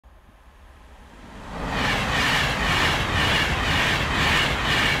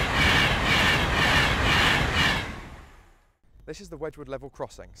This is the Wedgwood level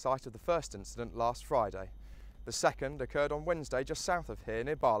crossing, site of the first incident last Friday. The second occurred on Wednesday just south of here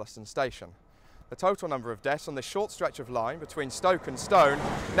near Barlaston station. The total number of deaths on this short stretch of line between Stoke and Stone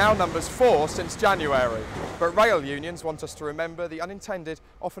now numbers 4 since January. But rail unions want us to remember the unintended,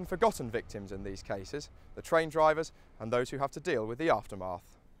 often forgotten victims in these cases, the train drivers and those who have to deal with the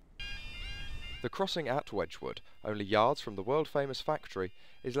aftermath. The crossing at Wedgwood, only yards from the world-famous factory,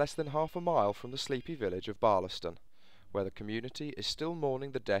 is less than half a mile from the sleepy village of Barlaston, where the community is still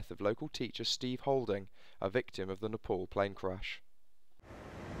mourning the death of local teacher Steve Holding, a victim of the Nepal plane crash.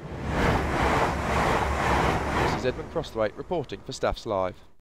 This is Edmund Crosthwaite reporting for StaffsLive.